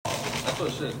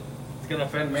also shit. It's gonna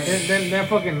offend me. Then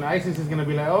fucking ISIS is gonna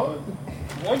be like, oh.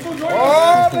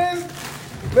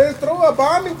 Let's throw a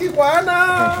bomb in Tijuana.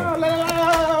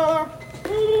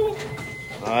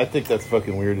 I think that's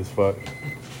fucking weird as fuck.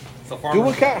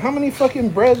 Dude, how many fucking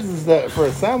breads is that for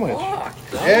a sandwich?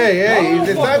 Hey, is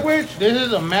the sandwich? This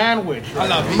is a manwich.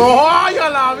 Look at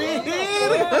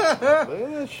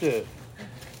that shit.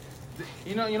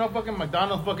 You know, fucking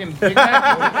McDonald's fucking Big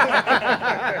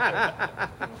Mac.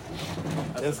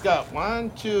 It's got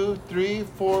 1, 2, 3,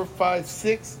 4, 5,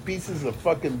 6 pieces of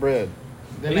fucking bread.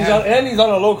 He's on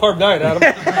a low carb diet, Adam.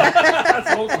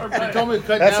 That's low carb diet. Told me to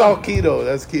cut That's down. all keto.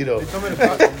 That's keto. They told me to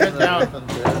cut down.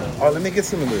 Oh, let me get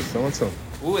some of this. I want some.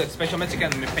 Ooh, it's special Mexican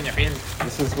peñafiel.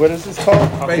 This is, what is this called?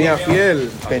 Peñafiel.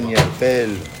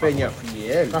 Peñafiel.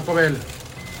 Peñafiel. Taco Bell.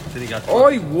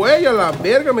 Ay, güey, a la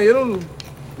verga, me dieron.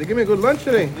 They gave me a good lunch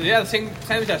today. Yeah, the same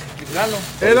sandwiches. Lalo.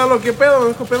 Era lo que pedo,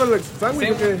 ¿no pedo el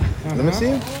sándwich? Let me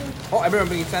see. Oh, everyone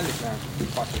bringing sandwich now.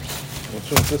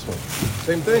 Which one's this one?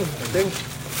 Same thing, I think.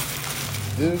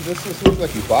 Dude, this just looks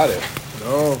like you bought it.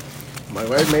 No, my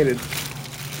wife made it.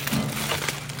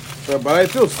 But I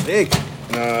feel sick.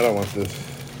 No, I don't want this.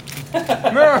 No,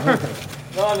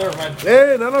 never mind.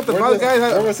 Hey, none of the Where bad guys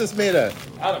had was this made at?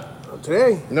 Adam.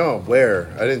 today. No, where?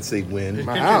 I didn't say when.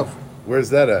 My house. Where's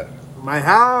that at? My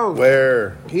house.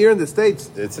 Where? Here in the States.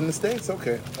 It's in the States?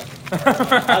 Okay.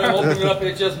 Adam opened it up and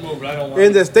it just moved. I don't want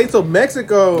In the States of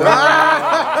Mexico.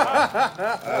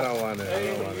 I don't want it. I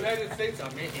don't want it. United States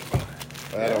of Mexico.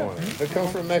 I don't want it. If it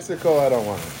comes from Mexico, I don't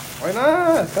want it. Why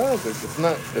not? Because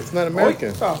it's not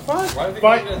American. What the fuck? Why do they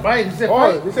Fight, call it- fight. He said, Oh,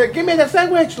 fight. he said, give me the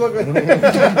sandwich. Look. I'll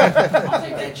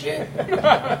take that shit.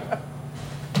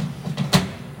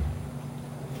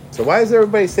 So why does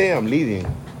everybody say I'm leaving?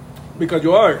 Because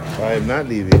you are. I am not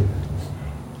leaving.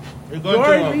 You're You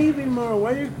going are to leaving, Mara.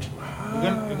 Why are you?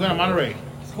 you're going to Monterey,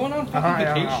 What's going on?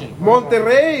 yeah, Vacation.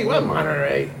 Monterrey. What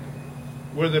Monterrey?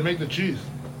 where they make the cheese.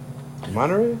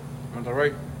 Monterey?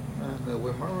 Monterey.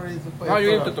 No,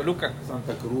 you're into Toluca.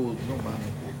 Santa Cruz, no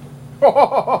mames.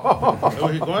 Oh,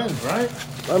 he's going, right?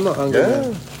 I'm not hungry. Yeah.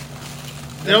 Man.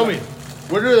 Tell me,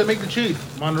 where do they make the cheese?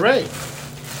 Monterey.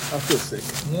 I feel sick.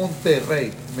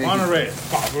 Monterrey, México. Monterey.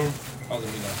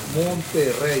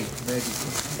 Monterrey,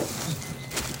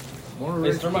 México. Monterrey,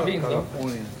 It's from my beans, though.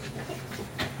 California.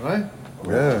 Right?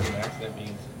 Yeah.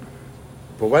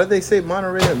 But why did they say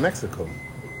Monterey in Mexico?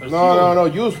 No.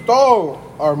 You stole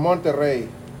our Monterrey.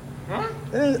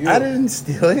 I didn't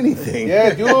steal anything.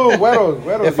 Yeah, you,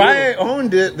 güeros. If I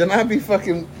owned it, then I'd be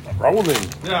fucking rolling.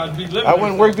 Yeah, I'd be living. I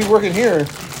wouldn't be working here.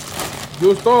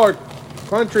 You stole our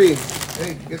country.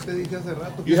 Hey, ¿qué te dije hace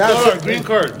rato? You stole our green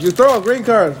card. You stole a green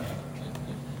card.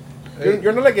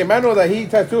 You're not like Emmanuel that he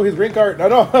tattooed his green card.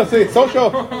 No, it's social.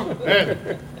 Hey,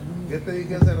 ¿Qué te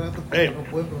dije hace rato? Hey. Que no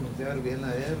puedes pronunciar bien la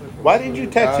R. Why did you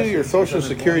tattoo your social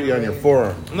security on your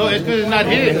forearm? no, it's because it's not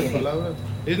his.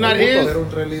 It's not his.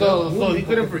 So he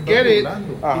couldn't forget it.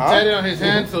 He tied it on his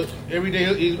hand, so every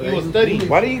day he will study.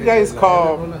 Why do you guys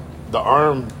call the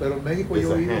arm? Pero en México It's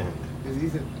yo a vivo. hand. Y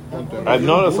dicen, I've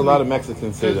noticed a lot of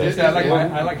Mexicans say Yes, that.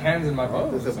 I like hands in my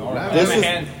bones. This is All right. This My is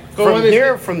hand. from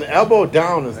here, from the elbow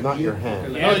down, is not your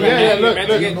hand. Oh yeah,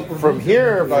 look. From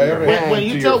here, from your hand When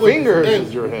you to tell- your fingers hey,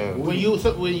 is your hand. When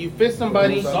you fist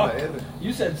somebody, Suck.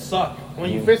 You said suck.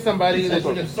 when you fist somebody, that's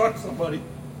You suck somebody.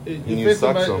 you you fist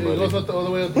suck somebody, it somebody. goes all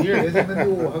the way up to here. ese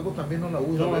mendigo Oaxaco también no la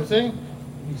You usa. know what I'm saying?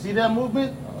 You see that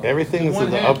movement? Everything is One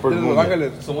in the hand. upward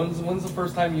movement. So when's the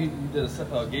first time you did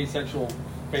a gay sexual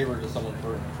favor to someone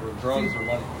for drugs or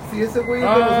money? Si ese güey es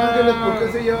de Los Ángeles, ¿por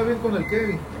qué se lleva bien con el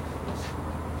Kevin?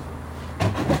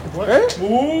 What? ¿Eh?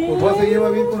 ¿Por qué se lleva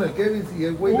bien con el Kevin si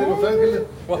el güey de Los Ángeles?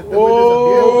 Este güey de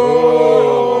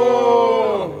Oh,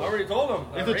 I already told him.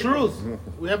 It's a truce.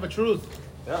 We have a truce.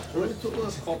 San Diego.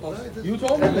 You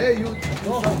told me. LA, you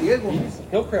San Diego.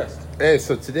 Hillcrest. Hey,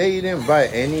 so today you didn't buy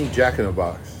any Jack in the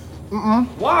Box.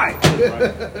 Why?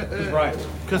 Right.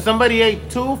 Because somebody ate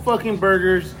 2 fucking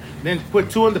burgers, then put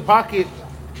 2 in the pocket,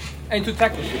 And two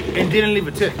tacos. and didn't leave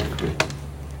a tip.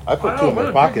 I put 2 in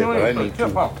my pocket, but I need 2.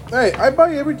 Hey, I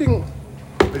buy everything.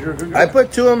 I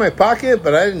put 2 in my pocket,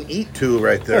 but I didn't eat 2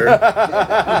 right there.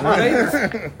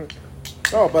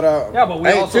 Oh, but Yeah, but we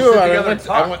Hey, also too. sit together and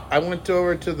talk. I went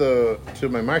over to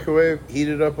my microwave,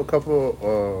 heated up a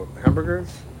couple hamburgers,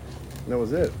 and that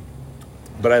was it.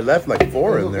 But I left like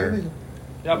 4 in there.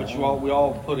 Yeah, but we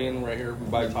all put in right here. We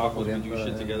buy tacos. We do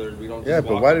shit together. We don't. Just Yeah,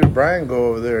 but walk. why did Brian go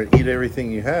over there and eat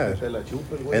everything you had,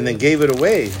 and then gave it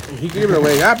away? he gave it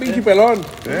away. Ah, pinche pelón.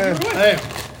 Yeah. Hey,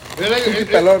 it's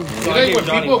pelón. like when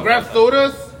people grab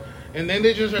sodas, and then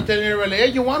they just are telling everybody, hey,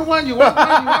 you want one? You want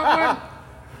one? You want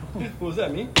one? Who was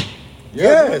that? Me?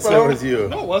 Yes, it was you.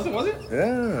 No, it wasn't. Was it?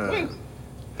 Yeah. When?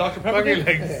 Dr.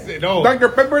 Pepper. No. Dr.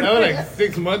 Pepper. That was like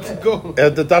 6 months ago.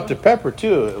 At the Dr. Pepper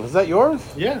too. Was that yours?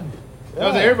 Yeah. That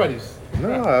was everybody's.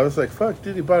 No, I was like, fuck,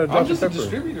 dude, he bought a Dr. I'm just Pepper. a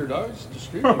distributor, dog. Just a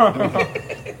distributor.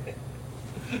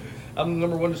 I'm the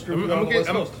number one distributor on the West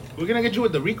Coast. We're gonna get you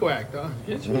with the RICO Act, huh?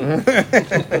 Get you.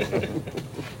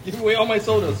 Give away all my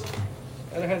sodas.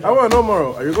 I want to know,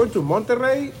 Moro. Are you going to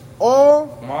Monterrey or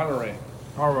Monterey.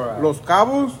 All right. Los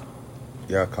Cabos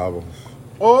Yeah, Cabos.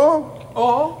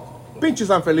 or Pinche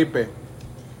San Felipe?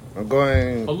 I'm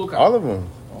going Toluca. all of them.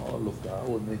 Oh, Los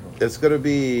Cabos, mijo. It's gonna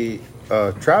be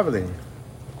traveling.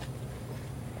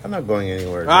 I'm not going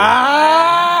anywhere. Dude.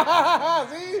 Ah!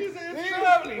 See?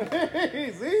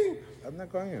 See? I'm not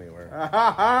going anywhere.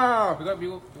 Ah!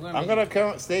 I'm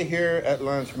gonna stay here at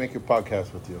lunch, make your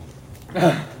podcast with you.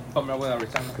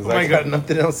 Because I got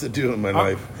nothing else to do in my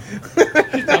life.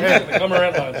 Come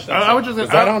around lunch. I was just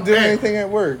gonna, I don't do anything at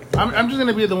work. I'm just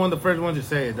gonna be the first one to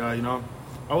say it, you know.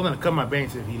 I was gonna cut my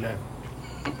bangs if he left.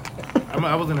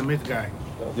 I was gonna miss guy.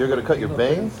 You're gonna cut your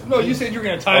bangs? No, you said you were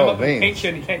going to tie him up veins. and paint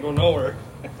shit and he can't go nowhere.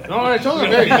 No, I told him.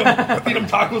 Feed him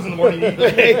tacos in the morning.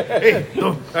 Hey,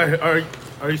 no,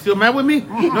 are you still mad with me?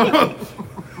 No.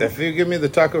 If you give me the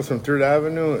tacos from 3rd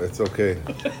Avenue, it's okay.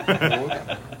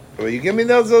 Well, you give me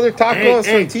those other tacos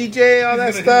from TJ, all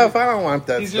that stuff. I don't want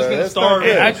that He's stuff. just going to starve.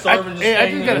 I just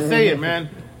gotta say it, man.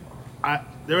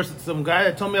 There was some guy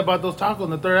that told me about those tacos on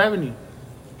the 3rd Avenue.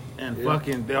 And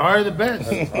fucking, they are the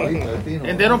best.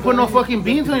 And they don't put no fucking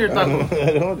beans on your tacos.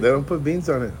 They don't put beans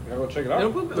on it. Go check it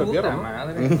out.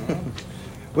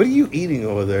 What are you eating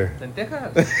over there?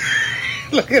 Lentejas.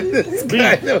 Look at this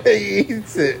guy, the way he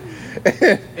eats it.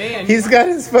 He's got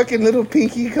his fucking little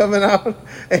pinky coming out,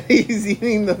 and he's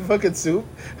eating the fucking soup,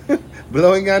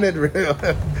 blowing on it. But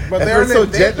they're so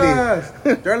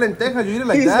lentejas. They're lentejas. You eat it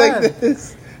like he's that. like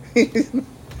this.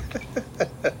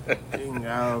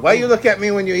 Why you look at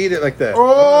me when you eat it like that?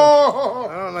 Oh!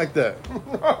 I don't like that.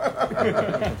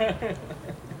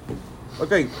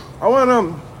 Okay, I want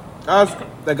to ask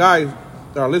the guys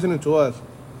that are listening to us.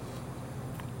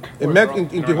 In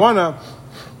Tijuana,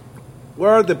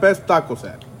 where are the best tacos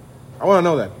at? I want to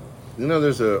know that. You know,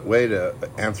 there's a way to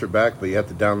answer back, but you have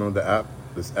to download the app.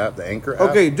 This app, the Anchor app.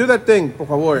 Okay, do that thing, por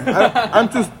favor.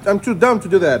 I'm too dumb to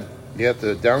do that. You have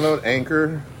to download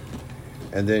Anchor,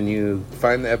 and then you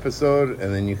find the episode,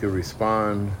 and then you can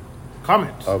respond.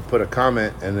 Comments. Put a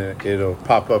comment, and then it'll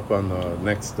pop up on the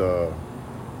next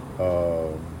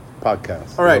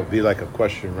podcast. All right. It'll be like a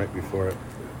question right before it.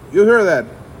 You hear that?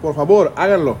 Por favor,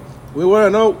 háganlo. We want to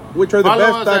know which are the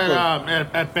Follow best us tacos.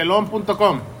 at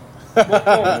pelon.com.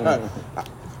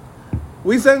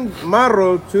 We sent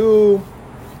Marro to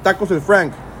Tacos El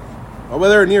Frank over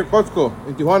there near Costco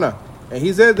in Tijuana. And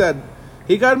he said that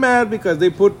he got mad because they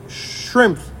put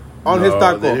shrimps on his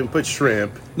taco. They didn't put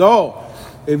shrimp. No.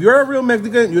 If you're a real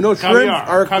Mexican, you know shrimps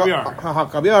are caviar.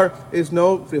 Caviar is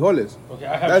no frijoles. Okay,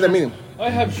 That's the meaning. I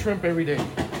have shrimp every day.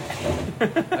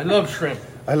 I love shrimp.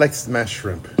 I like smashed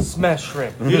shrimp. Smash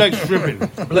shrimp. You like shrimping.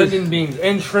 Blending beans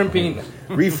and shrimping.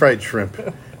 Refried shrimp.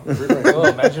 Oh,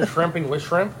 imagine shrimping with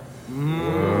shrimp.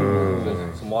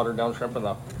 Some watered down shrimp in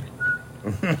the...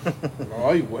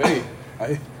 Oh, wait.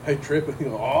 I trip.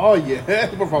 Oh, yeah.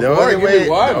 Por favor,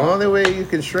 The only way you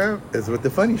can shrimp is with the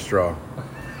funny straw.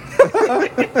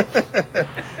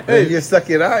 Hey, you suck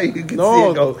it out, you can see it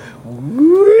go.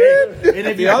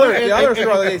 The other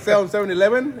straw that they sell in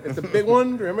 7-Eleven, it's a big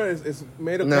one. Remember, it's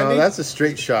made of candy. No, that's a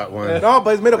straight shot one. No,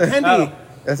 but it's made of candy.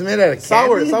 That's made out of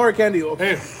candy? Sour candy.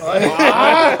 Okay.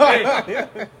 Hey,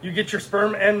 you get your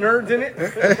sperm and nerds in it?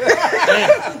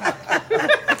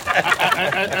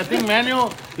 I think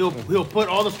Manuel, he'll put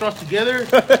all the straws together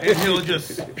and he'll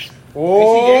just...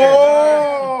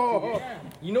 Oh!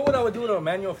 You know what I would do to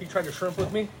Emmanuel if he tried to shrimp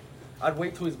with me? I'd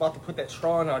wait till he's about to put that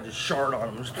straw and I'd just shard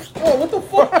on him. Oh, what the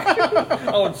fuck?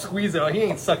 I would squeeze it out. He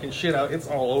ain't sucking shit out. It's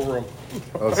all over him.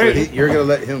 Oh, so you're going to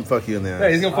let him fuck you in the ass? Yeah,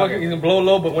 he's gonna fuck it. He's gonna blow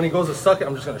low, but when he goes to suck it,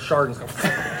 I'm just gonna shard and he's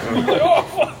gonna. He's like, oh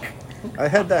fuck! I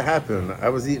had that happen. I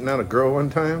was eating out a girl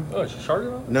one time. Oh, she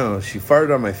sharded on? No, she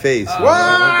farted on my face. When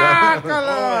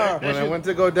I went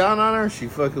to go down on her, she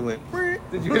fucking went.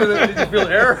 Did you feel the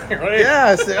air? Right? Yeah,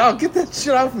 I said, "Oh, get that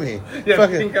shit off me!" Yeah,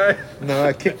 fucking, pink guy. No,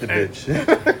 I kicked the bitch.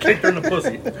 Kicked her in the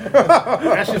pussy.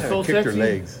 That's just so Kicked sexy. her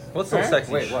legs. What's so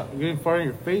sexy? Wait, what? You getting fart in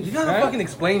your face? You gotta fucking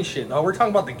explain shit. No, we're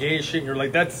talking about the gay shit, and you're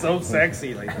like, that's so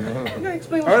sexy. Like, you gotta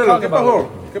explain what you're talking about.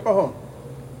 ¿Qué pasó?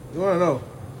 You want to know?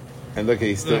 And look,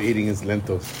 he's still eating his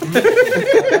lentils.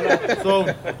 So,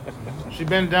 she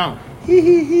bent down.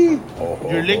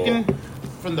 You're licking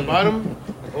from the bottom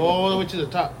all the way to the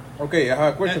top. Okay, I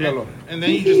have a question, Lalo. And then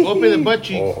you just open the butt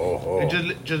cheeks Oh. and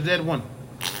just let one.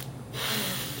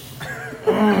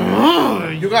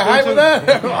 You got high with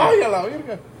that? Oh, yeah, la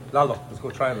virga. Lalo, let's go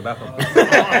try in the bathroom.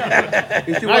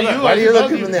 If she Not was you, a- Why do you look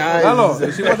Doggy. him in the eyes? Lalo,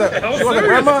 if she was a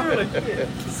grandma?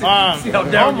 See how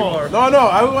down you are. No,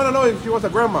 I want to know if she was a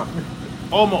grandma.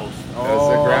 Almost. As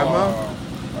a grandma?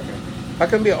 How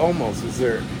can be almost? Is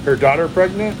her daughter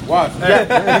pregnant? What?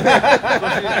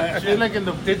 She's like in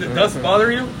the. Did the dust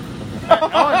bother you?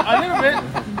 A little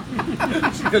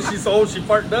bit. Because she's so old, she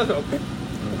fart dust. Okay.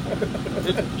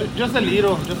 Just a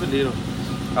little.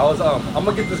 I was I'm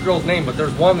gonna get this girl's name, but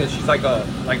there's one that she's like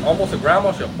almost a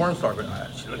grandma. She's a porn star, but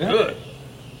she looked good.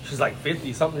 She's like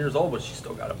 50 something years old, but she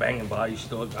still got a banging body. She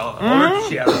still she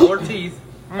has all her teeth.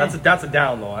 That's a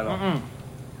down though. I know.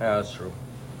 Yeah, that's true.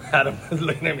 Adam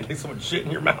looking at me like someone shit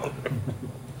in your mouth.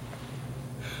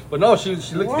 But no, she looks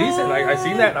decent. Like I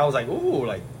seen that and I was like, ooh,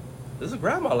 like this is a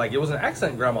grandma. Like it was an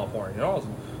accent grandma porn, you know.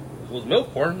 It was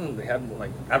milk porn. And they had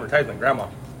like advertisement grandma.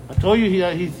 I told you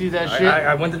he sees that shit.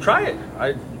 I went to try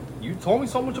it. You told me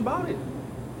so much about it.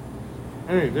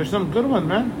 Hey, there's some good ones,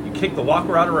 man. You kicked the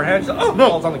walker out of her hand. She's like, oh, Look.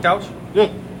 falls on the couch.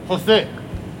 Look, Jose.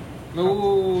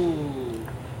 Ooh.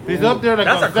 He's up there like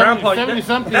That's a 70, grandpa. 70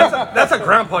 something. That's a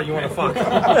grandpa you want to fuck.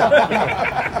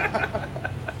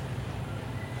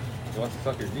 He wants to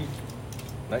suck your dick.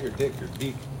 Not your dick, your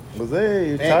dick. Jose,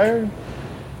 you tired?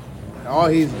 Oh,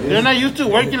 They're not used to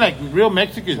working like real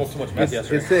Mexicans. Smoked too much meth he's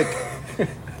yesterday. sick.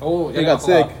 Oh, He got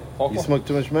sick. You smoke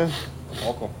too much, man?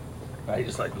 I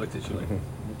just like looked at you like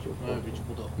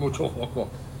mucho foco.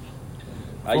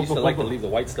 I used to like to leave the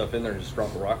white stuff in there and just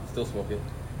drop a rock and still smoke it.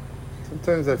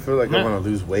 Sometimes I feel like I Meth. want to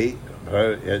lose weight,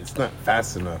 but it's not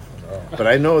fast enough. But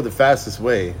I know the fastest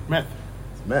way. Meth.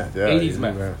 It's meth, yeah. 80s easy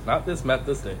meth. Not this meth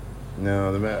this day.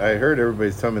 No, the meth, I heard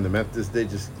everybody's telling me the meth this day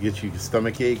just gets you a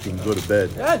stomach ache and you go to bed.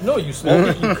 Yeah, no, you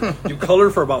smoke it, you color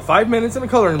for about 5 minutes in a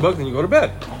coloring book, then you go to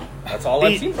bed. That's all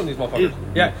I've Eat. seen from these motherfuckers.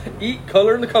 Eat. Yeah, eat,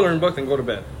 color in the coloring book, then go to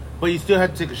bed. But you still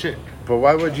have to take a shit. But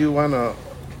why would you want to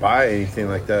buy anything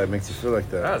like that? It makes you feel like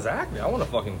Yeah, that. exactly. I want to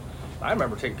fucking. I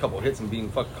remember taking a couple of hits and being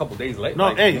fucked a couple days late. No,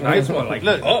 like, hey, nice one. Like,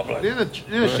 look, oh, like, this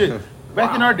is shit.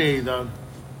 Back in our days,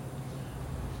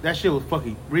 that shit was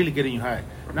fucking really getting you high.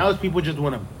 Now it's people just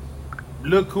want to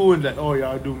look cool and like, oh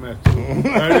yeah, I do meth too.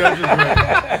 I just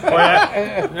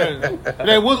meth.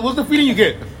 Like, what's the feeling you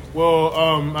get? Well,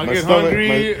 I get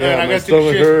hungry and I got to take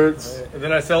a shit. hurts. and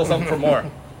then I sell something for more.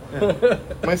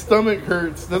 My stomach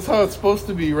hurts. That's how it's supposed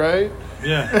to be, right?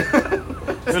 Yeah.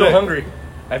 Still hungry.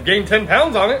 I've gained 10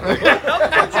 pounds on it. Like, how the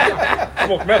fuck you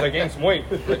smoke meth? I gained some weight.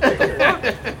 Like,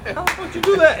 how the fuck you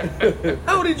do that?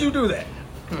 How did you do that?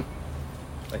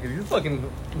 Like, you fucking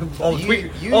all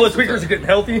the tweakers are getting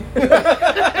healthy.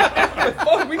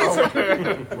 Fuck, we need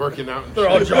some. Working out. They're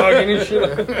all jogging and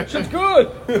shit. Like, shit's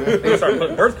good. They can start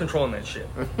putting birth control in that shit.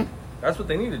 That's what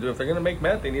they need to do. If they're gonna make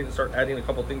meth, they need to start adding a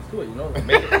couple things to it. You know,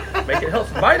 make it help.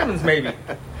 Some vitamins maybe.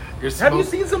 Have you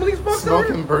seen some of these books?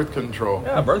 Smoking birth control.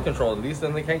 Yeah, birth control. At least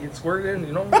then they can't get squirted in.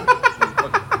 You know,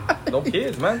 no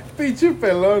kids, man. Pinche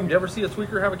pelón. You ever see a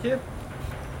tweaker have a kid?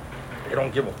 They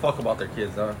don't give a fuck about their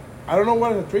kids, huh? I don't know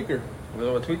what is a tweaker. You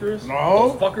know what a tweaker is? No.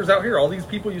 Those fuckers out here. All these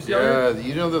people you see out here. Yeah,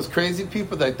 you know those crazy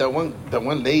people, like that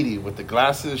one lady with the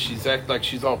glasses. She's act like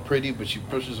she's all pretty, but she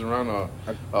pushes around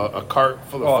a cart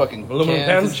full of fucking aluminum cans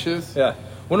pens. and shit. Yeah.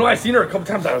 Well, no, I seen her a couple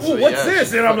times. Like, That's ooh, what- what's yeah, this?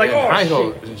 she's And I'm like, fucking oh, high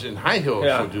shit. heels. In high heels,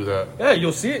 Yeah. she'll do that. Yeah,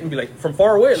 you'll see it and be like, from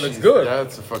far away, it looks good.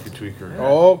 That's a fucking tweaker.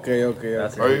 Okay.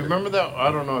 That's Or you remember that? I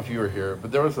don't know if you were here,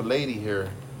 but there was a lady here,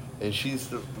 and she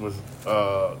was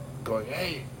going,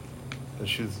 "Hey," and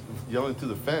she was yelling through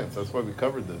the fence. That's why we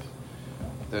covered this.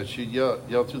 That she'd yell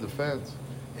through the fence,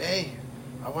 "Hey,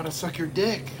 I want to suck your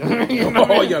dick." You know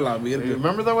what I mean? ya la virga. You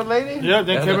remember that one lady? Yeah,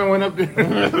 then Kevin went up there.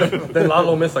 Then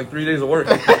Lalo missed like 3 days of work.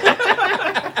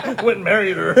 Went and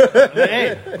married her.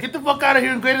 Hey, get the fuck out of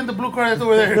here and get in the blue car that's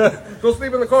over there. Go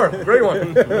sleep in the car. Great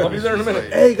one. I'll be there in a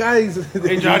minute. Hey guys,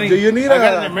 Hey, Johnny, do you need I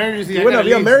got an emergency. You I want to gotta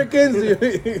be leave.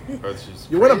 Americans? That's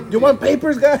just You want crazy. you want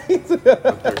papers, guys?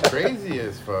 They're crazy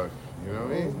as fuck. You know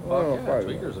what I mean? Fuck yeah, fuck.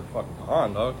 tweakers are fucking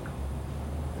on, dog.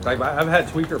 Like, I've had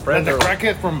tweaker And friends. the that are-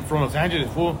 crackheads from Los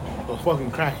Angeles, fool. Those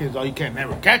fucking crackheads, you can't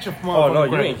never catch a Oh motherfucking no, you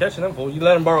crack. ain't catching them, fool. You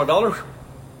let them borrow $1.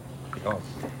 Oh,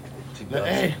 Like,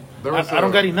 hey, There was I don't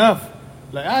a- got enough.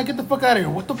 Like, get the fuck out of here.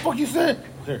 What the fuck you said?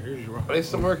 Here's your I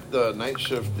used to work the night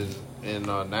shift in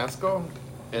NASCO,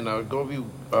 and I would go be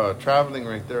traveling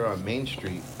right there on Main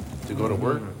Street to go to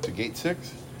work to Gate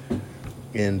 6.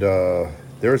 And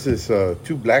there was this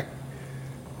two black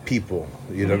people,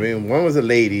 you know what I mean? One was a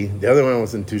lady, the other one I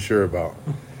wasn't too sure about.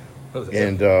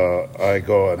 And I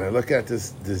go and I look at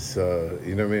this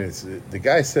you know what I mean? The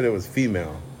guy said it was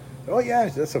female. Oh yeah,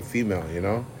 that's a female, you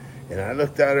know. And I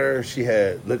looked at her. She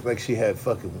looked like she had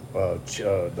fucking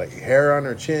like hair on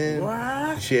her chin.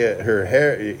 What? She had her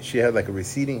hair. She had like a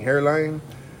receding hairline.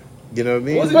 You know what I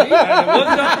mean? It wasn't me, man. It was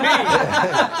not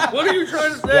me. What are you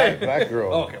trying to say? Black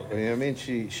girl. Okay. You know what I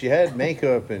mean? She had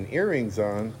makeup and earrings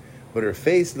on, but her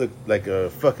face looked like a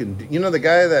fucking. You know the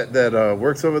guy that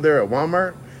works over there at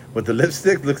Walmart with the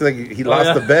lipstick? Looks like he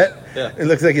lost the bet. Yeah. It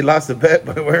looks like he lost the bet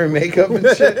by wearing makeup and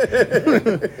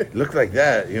shit. Looked like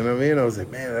that. You know what I mean? I was like,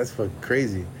 man, that's fucking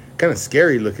crazy. Kind of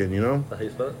scary looking, you know? How you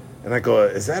spell it? And I go,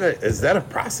 is that a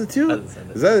prostitute? I didn't send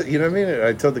it. Is that, you know what I mean?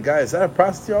 I told the guy, is that a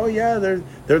prostitute? Oh yeah,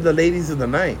 they're the ladies of the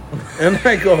night. And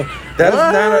I go, is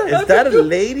that a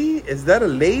lady? Is that a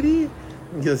lady?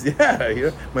 He goes, yeah. You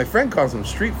know, my friend calls them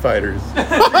street fighters.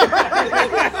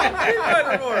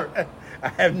 I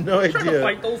have no idea. Trying to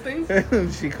fight those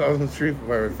things? She calls them street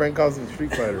fighters. My friend calls them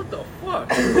street fighters. What the fuck?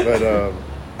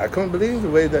 But I couldn't believe the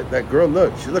way that girl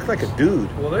looked. She looked like a dude.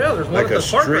 Well, yeah, there's one Like at a the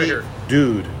park right straight here.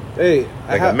 dude. Hey,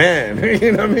 Like a man.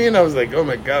 You know what I mean? I was like, oh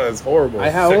my God, that's horrible. I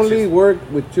have Sexist. only worked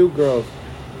with 2 girls.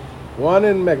 One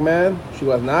in McMahon. She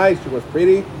was nice. She was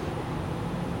pretty.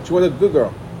 She was a good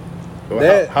girl.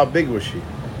 Well, how big was she?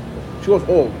 She was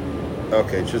old.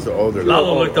 Okay, she's an older lady.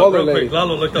 Lalo looked up Older real lady. quick.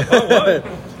 Lalo looked up. Oh, what?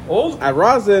 Old? At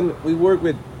Rosin, we worked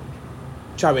with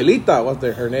Chabelita. Was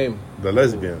her name? The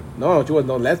lesbian. No, she was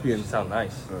no lesbian. You sound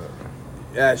nice.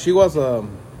 Yeah, she was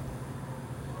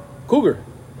cougar.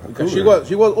 Because cougar.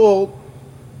 she was old.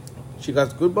 She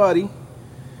got good body,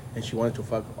 and she wanted to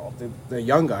fuck all the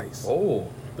young guys. Oh,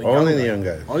 Only the young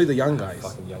guys. Only the young guys.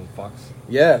 fucking young fucks.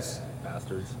 Yes.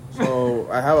 Bastards. So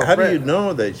I have a How do friend. you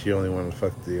know that she only wanted to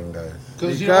fuck the young guys?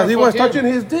 Because he was touching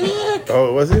his dick.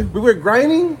 Oh, was it? We were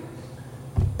grinding,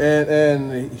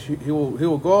 and he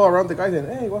will go around the guys and,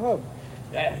 hey, what's up?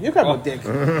 Yeah, you got my dick.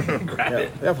 Grab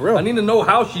it. Yeah, for real. I need to know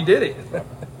how she did it.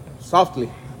 Softly,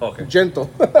 Okay. gentle.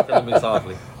 Tell me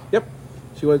softly. Yep.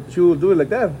 She will do it like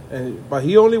that, but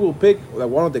he only will pick like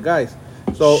one of the guys.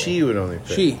 So She would only pick.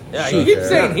 she. Yeah, she. he keeps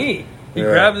saying he. He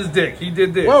Yeah. grabbed his dick. He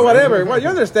did this. Well, whatever. Well, you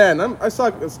understand. I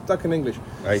suck. Stuck in English.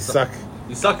 I suck.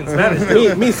 You suck in Spanish,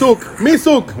 too. Me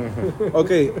sook.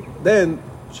 Okay. Then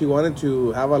she wanted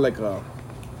to have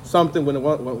something with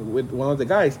one of the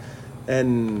guys,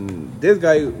 and this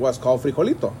guy was called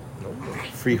Frijolito.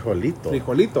 Frijolito.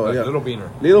 Frijolito. Like Yeah. Little beaner.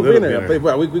 Little Little Beaner. Beaner.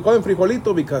 Well, we call him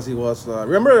Frijolito because he was.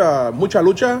 Remember Mucha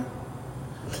Lucha?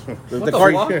 The the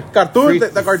fuck? cartoon.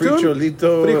 The cartoon.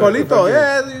 Frijolito. Frijolito.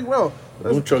 Yeah. Well.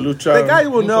 Mucho lucha. The guys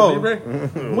will know. Libre?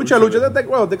 Mucha lucha.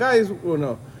 Well, the guys will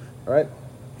know. All right.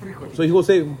 So he will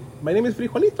say, "My name is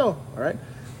Frijolito." All right.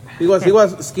 He was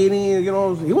skinny. You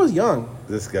know, he was young.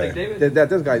 This guy. Like David?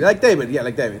 This guy, like David. Yeah,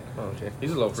 like David. Oh, okay. He's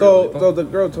a little So the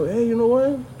girl told, "Hey, you know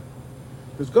what?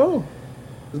 Let's go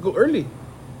early.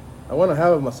 I want to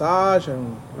have a massage,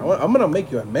 and I'm gonna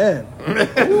make you a man."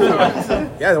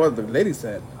 Yeah, that's what the lady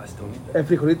said. I still need that. And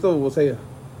Frijolito will say,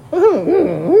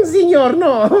 "Señor,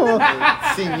 no."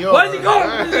 Senor. Where's he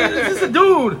going? This is a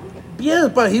dude.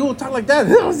 Yes, but he will talk like that.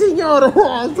 No, señor.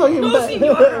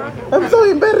 I'm so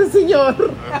embarrassed, señor.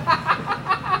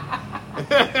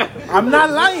 I'm not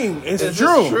lying. It's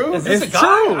true. Is this It's a guy?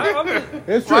 true.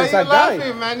 It's true. Why It's you a guy.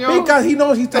 laughing, man, yo? Because he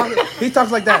knows he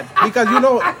talks like that. Because you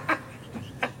know.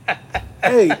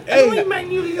 Hey,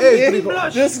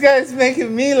 Frijo- This guy's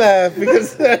making me laugh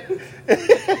because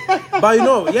but you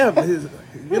know, yeah, but he's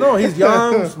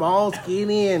young, small,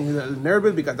 skinny, and he's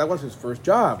nervous because that was his first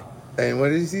job. And what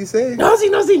did he say? No,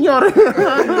 señor.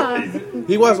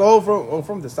 He was all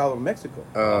from the south of Mexico.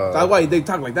 That's why they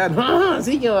talk like that.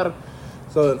 Señor.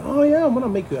 So, oh yeah, I'm gonna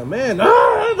make you a man.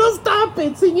 Don't stop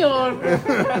it, señor.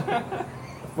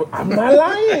 I'm not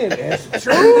lying. It's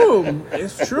true.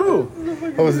 It's true.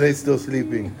 Jose still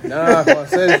sleeping. Nah,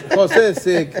 Jose is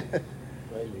sick.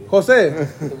 Jose,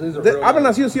 hablan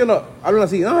así, ¿sí o no? Hablan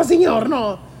así. No, señor,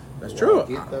 no. That's true.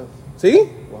 Oaxaquitas. ¿Sí?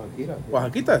 Oaxaquitas.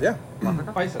 Oaxaquitas, yeah.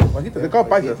 Paisa. Oaxaquitas. They're called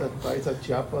paisas. Paisa,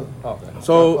 Chiapas. Oh, okay. Chiapas,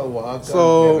 So, Oaxaca,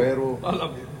 Guerrero. I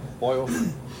love you. Boils.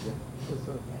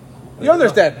 you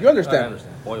understand. You I understand.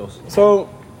 understand. Boils. So,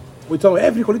 we told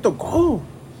him, hey, Frijolito, go.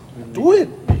 Do it.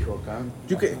 Michoacán.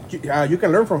 You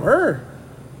can learn from her.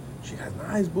 She has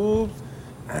nice boobs.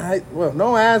 Well,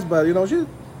 no ass, but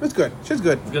it's good. She's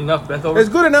good. Good enough, bent over. It's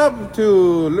good enough to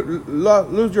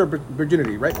lose your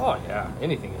virginity, right? Oh yeah,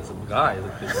 anything is a guy.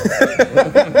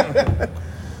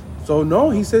 So no,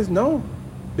 he says no,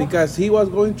 because he was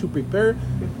going to prepare.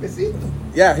 Besito.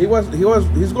 Yeah,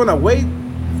 he's gonna wait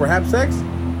for have sex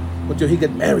until he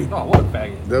get married. Oh, what a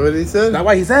faggot. Is that what he said? That's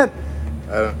why he said.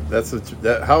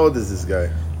 How old is this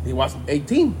guy? He was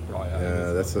 18. Oh,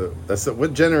 Yeah, that's a.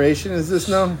 What generation is this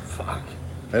now? Fuck.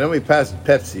 I know we passed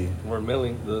Pepsi. We're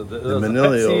milling. The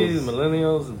millennials. Pepsi, the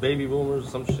millennials, the baby boomers,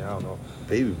 some shit. I don't know.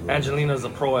 Baby boomer. Angelina's a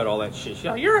pro at all that shit. She's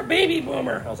like, you're a baby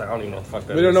boomer. I was like, I don't even know what the fuck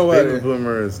that We is. don't know what. Baby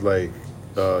boomer is like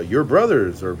your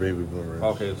brothers are baby boomers.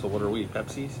 Okay, so what are we?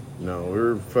 Pepsis? No,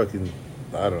 we're fucking.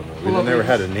 I don't know. We never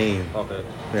had a name. Okay.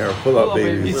 They are pull-out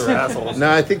babies. We were assholes.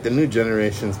 No, I think the new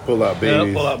generation's pull-out babies.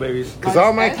 Yeah, pull out babies. Because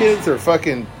all my kids are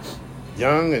fucking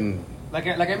young and Like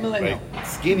a millennial. like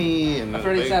skinny and I've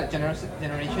heard it's that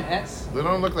Generation X. they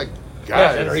don't look like Yeah,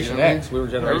 guys. Generation you know what I mean? X. We were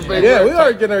Generation Everybody- X. Yeah, we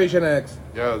are Generation X.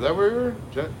 Yeah, is that where we were?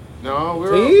 No, we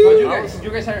were. See? Oh, I was- you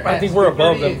guys are. I think we're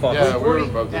above them fuckers. Yeah, we're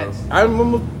above them. I'm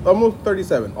almost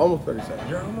 37. Almost 37.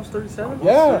 You're almost 37?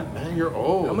 Yeah. Man, you're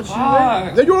old. How much you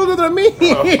Fuck. Then you're older than me.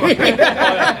 weigh?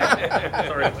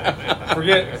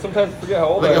 Sorry. Sometimes forget how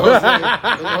old I Look am.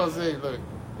 at Jose. Look.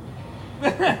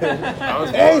 I was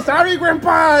Hey, born- sorry, Grandpa.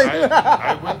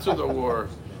 I went to the war.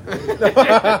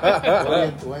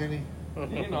 20.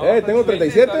 Hey, tengo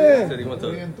 37. Said he went to,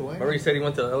 remember he said he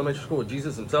went to elementary school with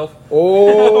Jesus himself?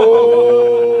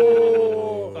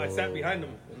 Oh. So I sat behind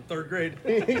him in 3rd grade.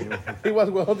 He was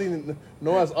welding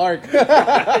Noah's Ark.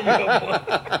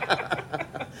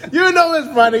 You know it's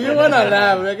funny. You want to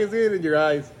laugh. I can see it in your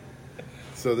eyes.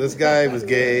 So this guy was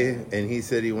gay, and he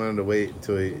said he wanted to wait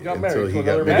until he got married to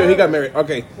got another Until married. he got married.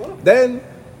 Okay. Then,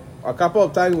 a couple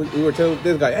of times we were telling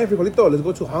this guy, hey, Frijolito, let's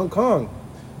go to Hong Kong.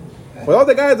 For all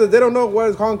the guys that they don't know what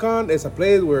is Hong Kong, it's a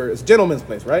place where it's a gentleman's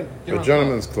place, right? A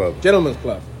gentleman's club. Gentleman's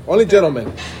club. Only gentlemen.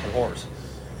 And horse.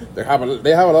 They have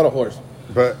a lot of horse.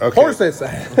 But okay. Horses.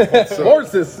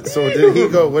 Horses. So did he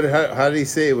go? How did he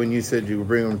say it when you said you would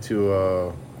bring him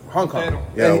to? Hong Kong.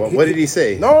 Yeah. And What did he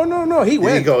say? No. He Did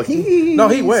went. he go? No,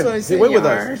 he went. He went with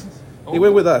us. He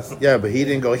went with us. Yeah, but he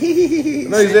didn't go. No, he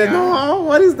said, no,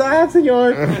 what is that,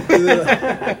 senor?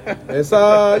 It's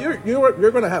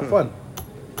you're gonna have fun.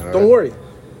 Don't worry.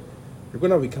 You're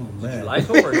gonna become a man. Life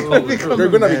or he told the truth? You're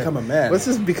gonna become a man. What's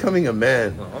this becoming a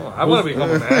man? Oh, I want to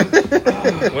become a man.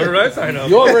 Where did I sign up?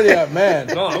 You already a man.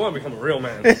 No, I want to become a real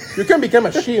man. You can become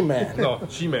a she-man. No,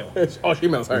 she-male. Oh,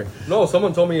 she-man, sorry. No,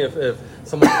 someone told me if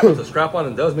someone puts a strap on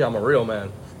and does me, I'm a real man.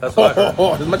 That's what I heard.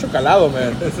 Oh, it's macho calado,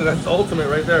 man. That's the ultimate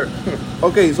right there.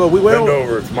 Okay, so we went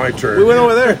over. It's my turn. we went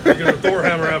over there. You get a Thor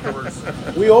hammer afterwards.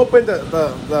 We opened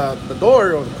the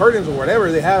door or the curtains or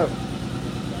whatever they have.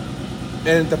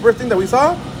 And the first thing that we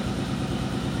saw,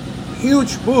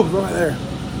 huge boobs over there.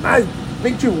 Nice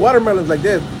big two watermelons like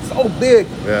this. So big.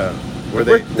 Yeah. Were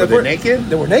they naked?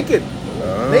 They were naked.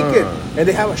 Naked. And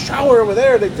they have a shower over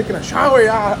there. They're taking a shower,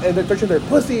 yeah, and they're touching their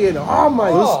pussy. And oh my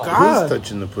God. Who's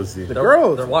touching the pussy? The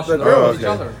girls. They're washing the their girls.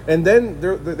 hands. Okay. And then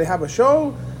they have a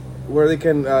show where they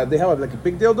can, they have like a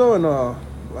big dildo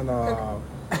and a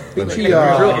peachy drill.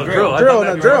 I drill. thought And a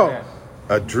that'd be drill. right.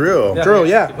 A drill. Drill,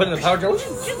 yeah. You put in the power drill.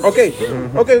 Okay.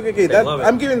 That, love it.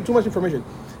 I'm giving too much information.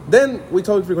 Then we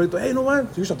told Frijolito, hey, you know what?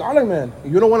 Here's $1, man.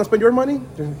 If you don't want to spend your money,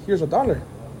 then here's $1.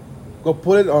 Go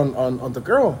put it on the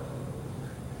girl.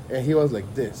 And he was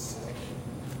like this.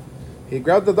 He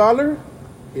grabbed the $1.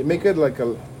 He make it like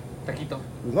a... Taquito.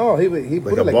 No, he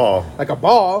put Like it a ball. Like a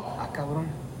ball. Ah, cabrón.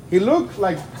 He looked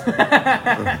like...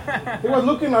 he was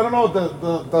looking, I don't know,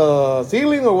 the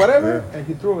ceiling or whatever. And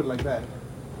he threw it like that.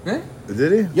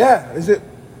 Did he? Yeah, he said,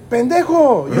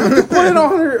 pendejo, you have to put it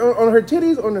on her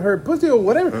titties, on her pussy or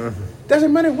whatever.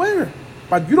 Doesn't matter where.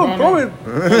 But you don't throw it.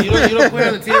 You don't put it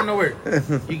on the table nowhere.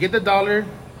 You get the $1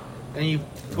 and you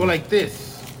go like this.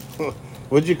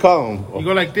 What'd you call him? You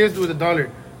go like this with the $1.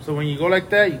 So when you go like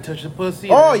that, you touch the pussy.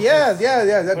 Oh, and yes.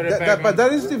 Put it back But on.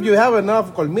 that is if you have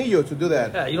enough colmillo to do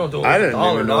that. Yeah, you don't do it with I didn't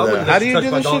 $1, even no. know I that. wouldn't How let do you touch do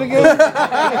my this shit dog.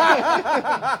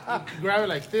 again? You grab it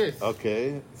like this.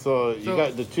 Okay, so you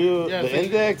got the two, Yeah, the finger.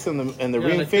 index and the Yeah,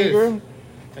 ring like finger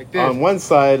Like this. on one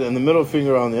side and the middle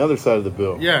finger on the other side of the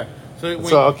bill. Yeah. So, when,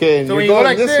 So okay, and so you're when you go going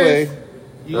like this way.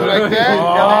 you go like that.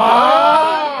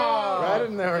 Right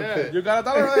in there. Yeah. You got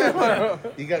 $1 there.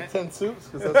 You got 10 soups?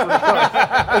 Because that's what it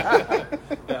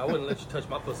costs. Yeah, I wouldn't let you touch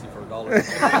my pussy for $1. It's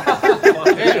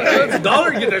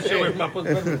 $1 you get that shit away from my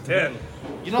pussy. That's 10.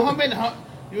 You know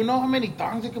how many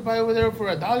thongs you could buy over there for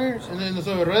 $1? And then the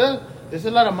sobre ruedas, there's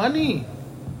a lot of money.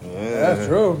 Yeah. That's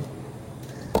true.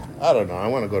 I don't know. I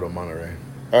want to go to Monterey.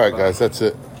 All right, guys, that's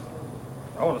it.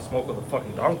 I want to smoke with a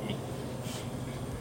fucking donkey.